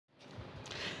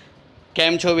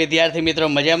કેમ છો વિદ્યાર્થી મિત્રો?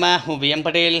 મજામાં? હું વીએમ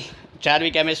પટેલ ચારવી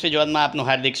કેમિસ્ટ્રી ઝોનમાં આપનું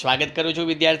હાર્દિક સ્વાગત કરું છું.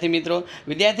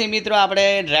 વિદ્યાર્થી મિત્રો આપણે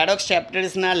રેડોક્સ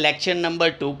ચેપ્ટર્સના લેક્ચર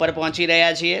નંબર 2 પર પહોંચી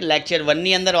રહ્યા છીએ. લેક્ચર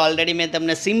 1ની અંદર ઓલરેડી મેં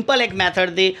તમને સિમ્પલ એક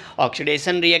મેથડથી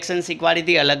ઓક્સિડેશન રિએક્શન શીખવાડી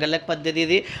હતી, અલગ અલગ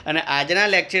પદ્ધતિથી, અને આજના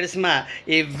લેક્ચર્સમાં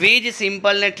એવી જ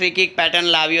સિમ્પલ ને ટ્રિકી પેટર્ન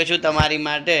લાવ્યો છું તમારી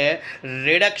માટે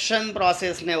રિડક્શન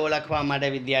પ્રોસેસને ઓળખવા માટે.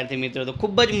 વિદ્યાર્થી મિત્રો તો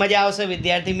ખૂબ જ મજા આવશે.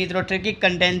 વિદ્યાર્થી મિત્રો ટ્રિકી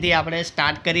કન્ટેન્ટથી આપણે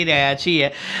સ્ટાર્ટ કરી રહ્યા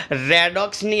છીએ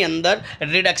રેડોક્સની અંદર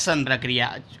રિડક્શન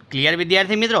પ્રક્રિયા. ક્લિયર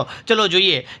વિદ્યાર્થી મિત્રો? ચલો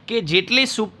જોઈએ કે જેટલી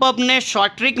સુપર્બ ને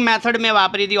શોર્ટ ટ્રિક મેથડ મેં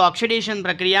વાપરી હતી ઓક્સિડેશન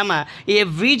પ્રક્રિયામાં,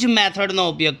 એવી જ મેથડનો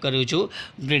ઉપયોગ કરું છું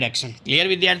રિડક્શન. ક્લિયર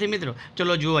વિદ્યાર્થી મિત્રો?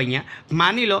 ચલો જુઓ, અહીંયા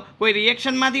માની લો કોઈ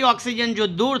રિએક્શનમાંથી ઓક્સિજન જો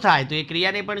દૂર થાય તો એ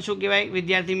ક્રિયાને પણ શું કહેવાય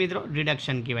વિદ્યાર્થી મિત્રો?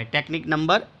 રિડક્શન કહેવાય. Technique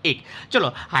number 1.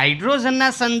 ચલો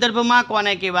હાઇડ્રોજનના સંદર્ભમાં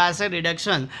કોને કહેવાશે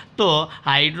રિડક્શન? તો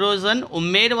હાઇડ્રોજન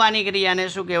ઉમેરવાની ક્રિયાને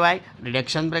શું કહેવાય?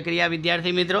 રિડક્શન પ્રક્રિયા.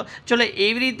 વિદ્યાર્થી મિત્રો ચલો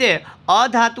એવી રીતે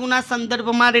અધાતુના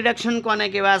સંદર્ભમાં રિડક્શન કોને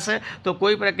કહેવાશે? તો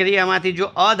કોઈ પ્રક્રિયામાંથી જો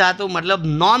અધાતુ મતલબ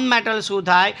નોન મેટલ શું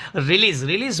થાય?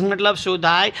 રિલીઝ મતલબ શું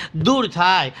થાય? દૂર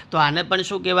થાય. તો આને પણ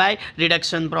શું કહેવાય?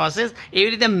 Reduction process.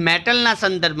 એવી રીતે મેટલના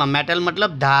સંદર્ભમાં, મેટલ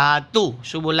મતલબ ધાતુ,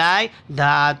 શું બોલાય?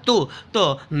 ધાતુ. તો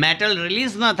મેટલ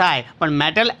રિલીઝ ન થાય પણ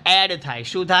મેટલ એડ થાય.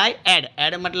 શું થાય?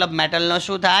 એડ મતલબ મેટલનો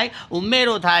શું થાય?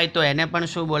 ઉમેરો થાય. તો એને પણ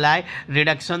શું બોલાય?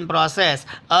 Reduction process.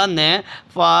 અને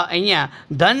અહીંયા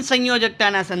ધન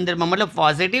સંયોજકતાના સંદર્ભમાં મતલબ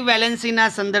પોઝિટિવ વેલેન્સીના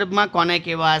સંદર્ભમાં કોને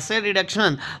કહેવાશે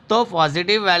રિડક્શન? તો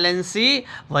પોઝિટિવ વેલેન્સી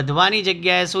વધવાની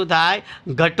જગ્યાએ શું થાય?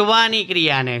 ઘટવાની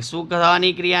ક્રિયાને. શું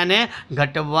કરવાની ક્રિયાને?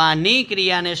 ઘટવાની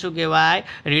ક્રિયાને શું કહેવાય?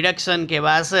 રિડક્શન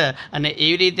કહેવાશે. અને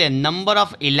એવી રીતે નંબર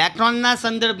ઓફ ઇલેક્ટ્રોનના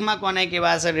સંદર્ભમાં કોને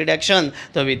કહેવાશે રિડક્શન?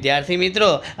 તો વિદ્યાર્થી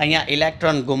મિત્રો અહીંયા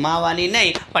ઇલેક્ટ્રોન ગુમાવવાની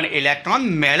નહીં પણ ઇલેક્ટ્રોન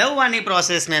મેળવવાની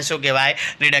પ્રોસેસને શું કહેવાય?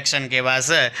 રિડક્શન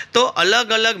કહેવાશે. તો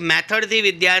અલગ અલગ મેથડથી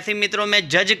વિદ્યાર્થી મિત્રો મેં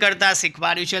જજ કરતા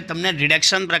શીખવાડ્યું છે તમને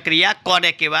રિડક્શન પ્રક્રિયા કોને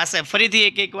કહેવાશે. ફરીથી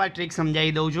એક વાર ટ્રીક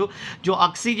સમજાવી દઉં છું. જો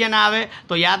ઓક્સિજન આવે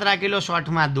તો યાદ રાખી લો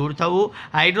શોર્ટમાં દૂર થવું,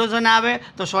 હાઇડ્રોજન આવે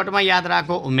તો શોર્ટમાં યાદ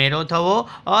રાખો ઉમેરો થવો,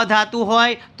 અધાતુ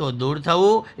હોય તો દૂર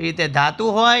થવું, એ રીતે ધાતુ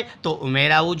હોય તો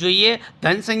ઉમેરાવું જોઈએ,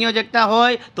 ધન સંયોજકતા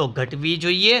હોય તો ઘટવી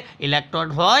જોઈએ,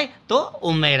 ઇલેક્ટ્રોન હોય તો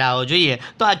ઉમેરાવો જોઈએ.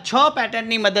 તો આ 6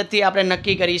 પેટર્નની મદદથી આપણે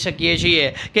નક્કી કરી શકીએ છીએ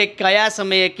કે કયા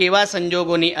સમયે કેવા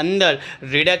સંજોગોની અંદર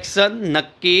રિડક્શન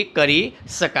નક્કી કરી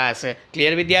શકાશે.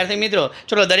 ક્લિયર વિદ્યાર્થી મિત્રો?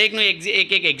 ચલો દરેકનું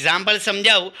એક એક્ઝામ્પલ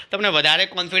સમજાવું, તમને વધારે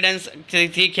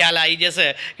કોન્ફિડન્સથી ખ્યાલ આવી જશે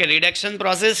કે રિડક્શન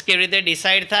પ્રોસેસ કેવી રીતે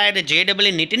ડિસાઇડ થાય. અને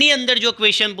JEE નીટની અંદર જો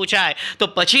ક્વેશ્ચન પૂછાય તો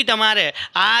પછી તમારે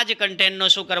આ જ કન્ટેન્ટનો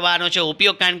શું કરવાનો છે?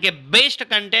 ઉપયોગ. કારણ કે બેસ્ટ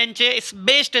કન્ટેન્ટ છે,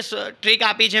 બેસ્ટ ટ્રીક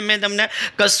આપી છે મેં તમને.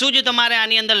 કશું જ તમારે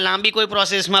આની અંદર લાંબી કોઈ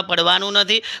પ્રોસેસમાં પડવાનું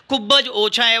નથી. ખૂબ જ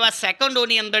ઓછા એવા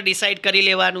સેકન્ડોની અંદર ડિસાઇડ કરી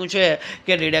લેવાનું છે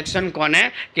કે રિડક્શન કોને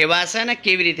કહેવાશે અને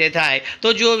કેવી રીતે થાય.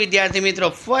 તો જુઓ વિદ્યાર્થી મિત્રો,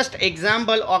 ફર્સ્ટ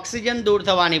એક્ઝામ્પલ ઓક્સિજન દૂર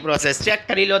થવાની પ્રોસેસ ચેક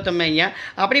કરી લો તમે. અહીંયા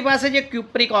આપણી પાસે જે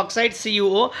ક્યુપ્રિક ઓક્સાઇડ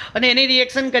CuO અને એની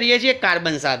રિએક્શન કરીએ છીએ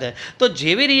કાર્બન સાથે. તો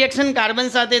જેવી રિએક્શન કાર્બન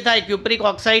સાથે થાય ક્યુપ્રિક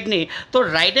ઓક્સાઇડની, તો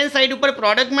રાઇટ હેન્ડ સાઇડ ઉપર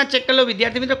પ્રોડક્ટમાં ચેક કરી લો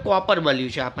વિદ્યાર્થી મિત્રો, કોપર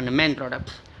મળ્યું છે આપણને. મેઇન પ્રોડક્ટ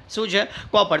શું છે?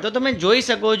 કોપર. તો તમે જોઈ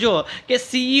શકો છો કે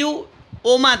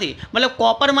CuOમાંથી મતલબ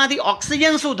કોપરમાંથી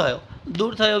ઓક્સિજન શું થયો?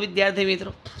 દૂર થયો. વિદ્યાર્થી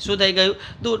મિત્રો શું થઈ ગયું?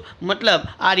 દૂર. મતલબ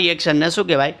આ રિએક્શનને શું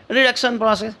કહેવાય? Reduction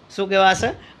process. શું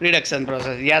કહેવાશે? Reduction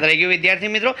process. યાદ રહી ગયું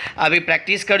વિદ્યાર્થી મિત્રો? આવી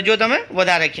પ્રેક્ટિસ કરજો તમે,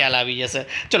 વધારે ખ્યાલ આવી જશે.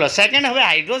 ચલો સેકન્ડ, હવે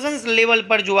હાઇડ્રોજન લેવલ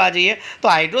પર જોવા જઈએ તો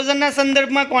હાઇડ્રોજનના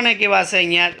સંદર્ભમાં કોને કહેવાશે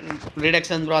અહીંયા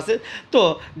રિડક્શન પ્રોસેસ? તો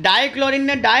ડાયક્લોરિન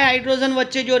ને ડાયહાઇડ્રોજન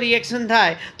વચ્ચે જો રિએક્શન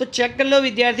થાય તો ચેક કરી લો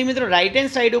વિદ્યાર્થી મિત્રો, રાઇટ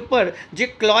હેન્ડ સાઇડ ઉપર જે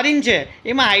ક્લોરિન છે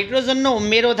એમાં હાઇડ્રોજનનો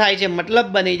ઉમેરો થાય છે,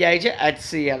 મતલબ બની જાય છે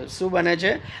HCl. શું બને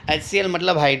છે? HCl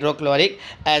મતલબ હાઇડ્રોક્લોરિક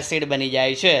એસિડ બની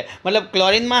જાય છે. મતલબ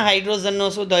ક્લોરિનમાં હાઇડ્રોજનનો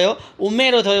શું થયો?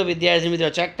 ઉમેરો થયો. વિદ્યાર્થી મિત્રો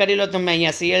ચેક કરી લો તમે,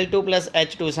 અહીંયા Cl2 +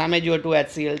 H2 સામે જો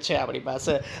 2HCl છે આપણી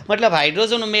પાસે. મતલબ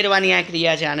હાઇડ્રોજન ઉમેરવાની આ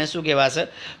ક્રિયા છે, આને શું કહેવાશે?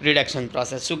 Reduction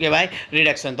process. શું કહેવાય?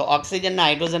 રિડક્શન. તો ઓક્સિજનના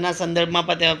હાઇડ્રોજનના સંદર્ભમાં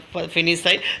ફિનિશ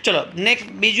થઈ. ચલો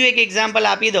નેક્સ્ટ બીજું એક એક્ઝામ્પલ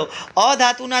આપી દઉં.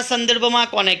 અધાતુના સંદર્ભમાં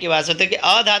કોને કહેવાશે? તો કે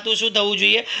અધાતુ શું થવું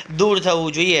જોઈએ? દૂર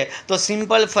થવું જોઈએ. તો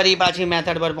સિમ્પલ ફરી પાછી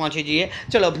મેથડ પર પહોંચી જઈએ.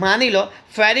 ચલો માની લો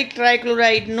ફેરિક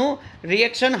ટ્રાયક્લોરાઇડનું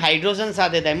રિએક્શન હાઇડ્રોજન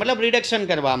સાથે થાય, મતલબ રિડક્શન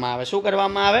કરવામાં આવે. શું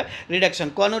કરવામાં આવે? રિડક્શન.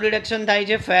 કોનું રિડક્શન થાય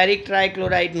છે? ફેરિક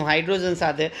ટ્રાયક્લોરાઇડનું હાઇડ્રોજન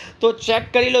સાથે. તો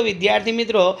ચેક કરી લો વિદ્યાર્થી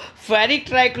મિત્રો, ફેરિક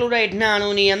ટ્રાયક્લોરાઇડના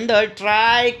અણુની અંદર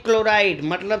ટ્રાયક્લોરાઇડ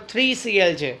મતલબ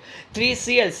 3Cl છે.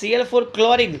 3Cl, Cl four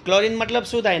chlorine. Chlorine મતલબ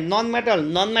શું થાય? Non metal.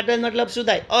 નોન મેટલ મતલબ શું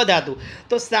થાય? અધાતુ.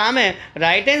 તો સામે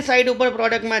રાઇટ હેન્ડ સાઇડ ઉપર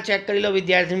પ્રોડક્ટમાં ચેક કરી લો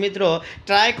વિદ્યાર્થી મિત્રો,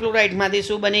 ટ્રાયક્લોરાઇડમાંથી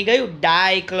શું બની ગયું?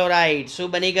 ડાયક્લોરાઇડ.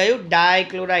 શું બની ગયું?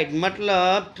 ડાયક્લોરાઇડ.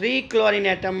 મતલબ 3 ક્લોરીન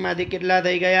એટમમાંથી કેટલા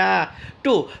થઈ ગયા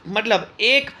 2 मतलब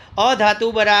एक अधातु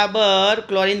बराबर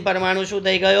क्लोरीन परमाणु शू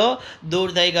थई गयो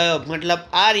दूर थई गयो मतलब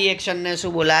आ रिएक्शन ने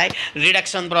शू बोलाय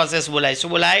रिडक्शन प्रोसेस बोलाय शू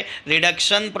बोलाय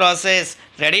रिडक्शन प्रोसेस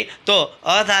रेडी तो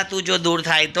अधातु जो दूर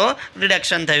थाय तो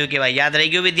रिडक्शन थयुं कहेवाय याद रही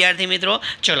गयुं विद्यार्थी मित्रों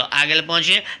चलो आगे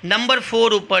पहुंचीए नंबर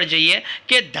 4 ऊपर जईए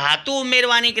कि धातु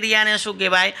उमेरवानी क्रिया ने शू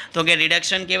कहेवाय तो कि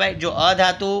रिडक्शन कहेवाय जो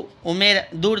अधातु उमेर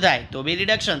दूर थाय तो भी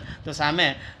रिडक्शन तो सामे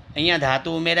अहींया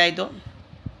धातु उमेराय तो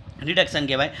रिडक्शन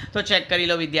कहेवाय तो चेक करी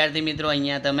लो विद्यार्थी मित्रों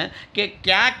अहींया तमे कि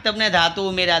क्यांक तमने धातु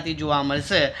उमेराती जोवा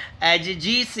मळशे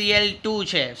HgCl2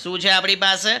 छे शुं छे आपणी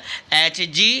पासे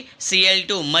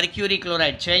HgCl2 मर्क्युरी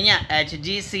क्लोराइड छे अहींया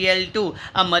HgCl2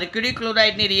 आ मर्क्युरी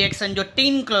क्लोराइडनी रिएक्शन जो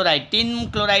टीन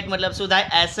क्लोराइड मतलब शुं थाय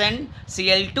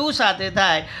SnCl2 साथे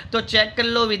थाय तो चेक कर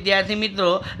लो विद्यार्थी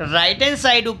मित्रों राइट हेन्ड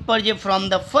साइड उपर जे फ्रॉम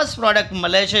द फर्स्ट प्रोडक्ट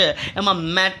मळे छे एमां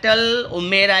मेटल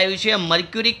उमेरायुं छे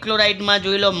मर्क्युरी क्लोराइड में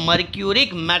जोई लो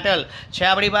मर्क्युरिक मेटल है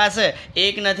अपनी पास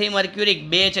एक नहीं मर्क्युरिक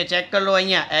बे है चेक कर लो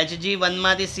अहींया Hg1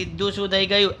 में सीधू शू थई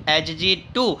गयुं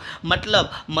Hg2 मतलब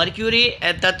मर्क्युरी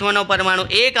तत्वनो परमाणु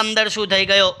एक अंदर शू थई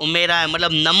गयो उमेराय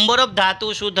मतलब नंबर ऑफ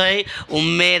धातु शू थई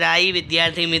उमेराई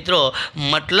विद्यार्थी मित्रों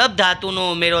मतलब धातुनो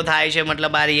उमेरो थाय छे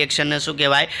मतलब आ रिएक्शन ने शू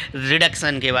कहेवाय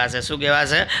रिडक्शन कहेवाशे शू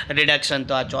कहेवाशे रिडक्शन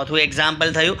तो आ चौथुं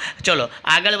एक्जाम्पल थयुं चलो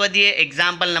आगळ वधीए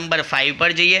एक्जाम्पल नंबर 5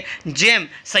 पर जईए जेम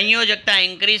संयोजकता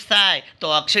इंक्रीज थाय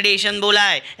तो ऑक्सिडेशन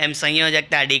बोलाय एम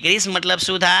संयोजकता डिक्रीज मतलब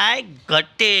शू थाय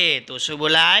घटे तो शू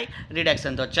बोलाय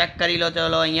रिडक्शन तो चेक करी लो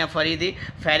चलो अहींया फरीथी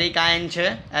फेरिक आयन है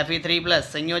Fe3+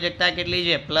 संयोजकता केटली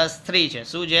है +3 है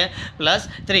शू है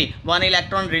 +3 1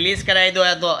 इलेक्ट्रॉन रिलीज कराई दो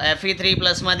तो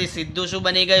Fe3+ मांथी सीधू शू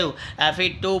बनी गयुं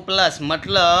Fe2+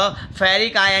 मतलब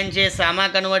फेरिक आयन है सामा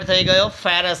कन्वर्ट थई गयो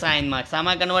फेरस आयन में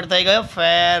सामा कन्वर्ट थई गयो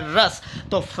फेरस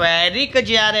तो फेरिक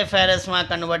ज्यारे फेरस में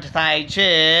कन्वर्ट थाय छे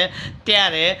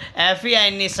त्यारे Fe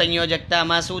आयन नी संयोजकता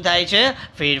में शू थाय छे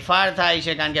फेरफार थाय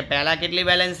छे कारण के पहला केटली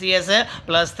वेलेंसी हशे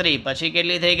 +3 पछी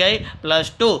केटली थई गई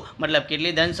 +2 मतलब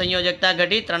केटली धन संयोजकता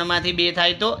घटी 3 मांथी 2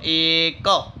 थाय तो 1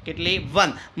 केटली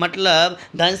 1 मतलब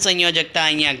धन संयोजकता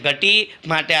अहींया घटी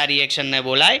माटे आ रिएक्शन ने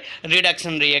बोलाय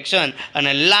रिडक्शन रिएक्शन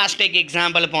अने लास्ट एक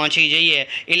एक्जाम्पल पहोंची जईए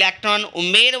इलेक्ट्रॉन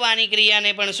उमेरवानी क्रिया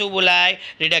ने पण शुं बोलाय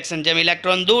रिडक्शन जेम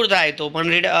इलेक्ट्रॉन दूर थाय तो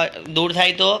पण दूर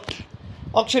थाय तो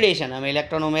ऑक्सिडेशन आम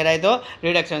इलेक्ट्रॉन उमेराय तो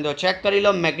रिडक्शन तो चेक करी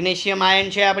लो मैग्नेशियम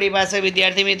आयन है अपनी पास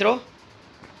विद्यार्थी मित्रों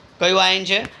क्यू आयन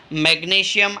है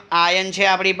मैग्नेशियम आयन है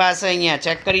अपनी पास अहींया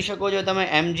चेक करी शको छो तमे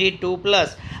Mg2+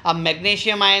 आ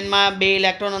मैग्नेशियम आयन में 2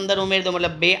 इलेक्ट्रॉन अंदर उमेर दो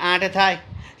मतलब 2 8 थाय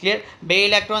क्लियर 2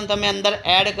 इलेक्ट्रॉन तमे अंदर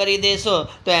एड करी देशो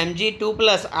तो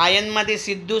Mg2+ आयन में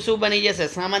सीधू शू बनी जैसे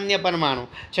सामान्य परमाणु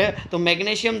है तो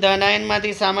मैग्नेशियम धन आयन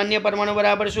में सामान्य परमाणु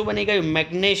बराबर शू बनी गयु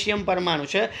मैग्नेशियम परमाणु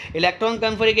है इलेक्ट्रॉन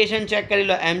कन्फिगरेशन चेक करी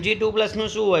लो Mg2+ नु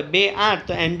शू होय 2 8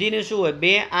 तो Mg नु शू होय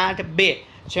 2 8 2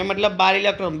 है मतलब 12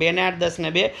 इलेक्ट्रॉन 2 ने 8 10 ने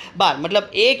 2 12 मतलब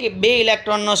 2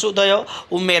 इलेक्ट्रॉन नो शू थयो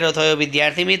उमेरो थयो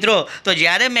विद्यार्थी मित्रों तो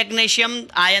ज्यारे मैग्नेशियम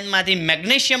आयन मांथी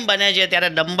मैग्नेशियम बने छे त्यारे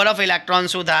नंबर ऑफ इलेक्ट्रॉन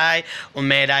शू थाय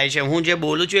उमेराय छे हूँ जे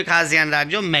बोलूँ छूँ खास ध्यान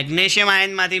राखजो मैग्नेशियम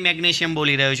आयन मांथी मैग्नेशियम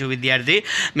बोली रह्यो छूं विद्यार्थी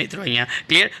मित्रों अहींया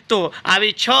क्लियर तो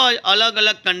आवी 6 अलग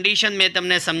अलग कंडीशन मैं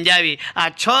तमने समजावी आ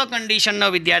 6 कंडीशननो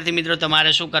विद्यार्थी मित्रों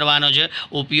तमारे शुं करवानो छे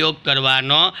उपयोग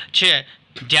करवानो छे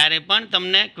જ્યારે પણ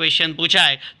તમને ક્વેશ્ચન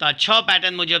પૂછાય તો આ 6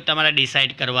 પેટર્ન મુજબ તમારે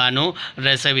ડિસાઇડ કરવાનું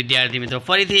રહેશે વિદ્યાર્થી મિત્રો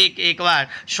ફરીથી એકવાર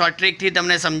શોર્ટ ટ્રીકથી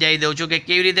તમને સમજાવી દઉં છું કે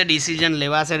કેવી રીતે ડિસિઝન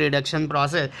લેવાશે રિડક્શન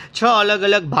પ્રોસેસ 6 અલગ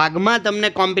અલગ ભાગમાં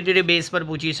તમને કોમ્પિટિટિવ બેઝ પર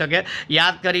પૂછી શકે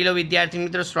યાદ કરી લો વિદ્યાર્થી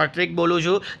મિત્રો શોર્ટ ટ્રીક બોલું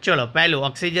છું ચલો પહેલું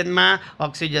ઓક્સિજનમાં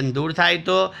ઓક્સિજન દૂર થાય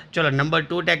તો ચલો નંબર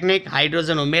 2 ટેકનિક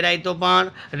હાઇડ્રોજન ઉમેરાય તો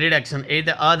પણ રિડક્શન એ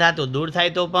રીતે અધાતુ દૂર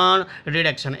થાય તો પણ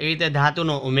રિડક્શન એ રીતે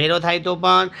ધાતુનો ઉમેરો થાય તો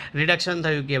પણ રિડક્શન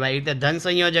થયું કહેવાય એ રીતે ધન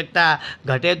संयोजकता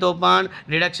घटे तो पण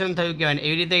रिडक्शन थयुं कहेवाय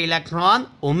एवी रीते इलेक्ट्रॉन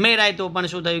उमेराय तो पण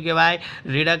शुं थयुं कहेवाय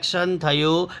रिडक्शन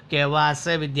थयुं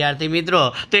कहेवाशे विद्यार्थी मित्रों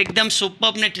तो एकदम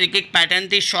सुपर्ब ने ट्रिकी पेटर्न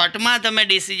थी शॉर्ट में तमे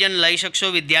डिसिजन लई शकशो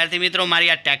विद्यार्थी मित्रों मारी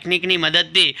आ टेक्निकनी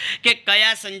मददथी के कया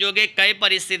संजोगे कई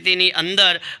परिस्थितिनी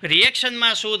अंदर रिएक्शन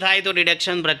में शुं थाय तो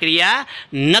रिडक्शन प्रक्रिया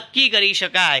नक्की करी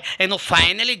शकाय एनो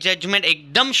फाइनली जजमेंट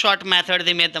एकदम शॉर्ट मेथड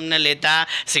थी मैं तमने लेता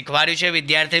शीखवाड्युं छे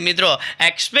विद्यार्थी मित्रों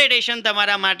एक्सपेक्टेशन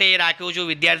तमारा माटे राख्युं छुं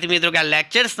विद्यार्थी मित्रों के आ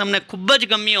लेक्चर्स तमने खूब ज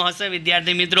गम्यो हशे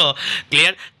विद्यार्थी मित्रों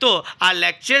क्लियर तो आ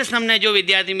लेक्चर्स तमने जो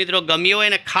विद्यार्थी मित्रों गम्यो होय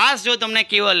ने खास जो तमने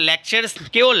केवो लेक्चर्स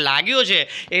केवो लाग्यो छे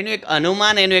एनुं एक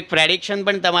अनुमान एनुं एक प्रेडिक्शन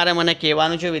पण तमारे मने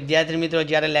कहेवानुं छे विद्यार्थी मित्रों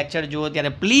ज्यारे लेक्चर जुओ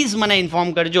त्यारे प्लीज मने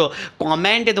इन्फॉर्म करजो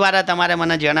कॉमेंट द्वारा तमारे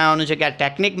मने जणाववानुं छे के आ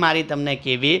टेक्निक मारी तमने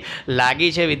केवी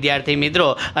लागी छे विद्यार्थी मित्रों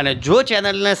अने जो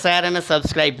चेनलने शेर अने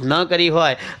सब्सक्राइब न करी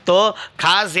होय तो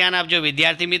खास ध्यान आपजो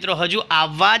विद्यार्थी मित्रों हजू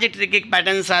आवा ज ट्रिकी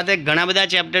पेटर्न साथे घणा ઘણા બધા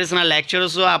ચેપ્ટર્સના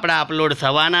લેક્ચર્સો આપણા અપલોડ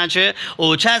થવાના છે.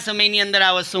 ઓછા સમયની અંદર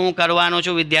આ વસ્તુ હું કરવાનો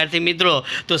છું વિદ્યાર્થી મિત્રો.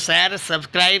 તો શેર,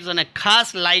 સબસ્ક્રાઈબ અને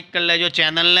ખાસ લાઇક કરી લેજો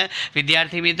ચેનલને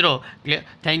વિદ્યાર્થી મિત્રો.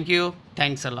 Thank you.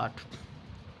 Thanks a lot.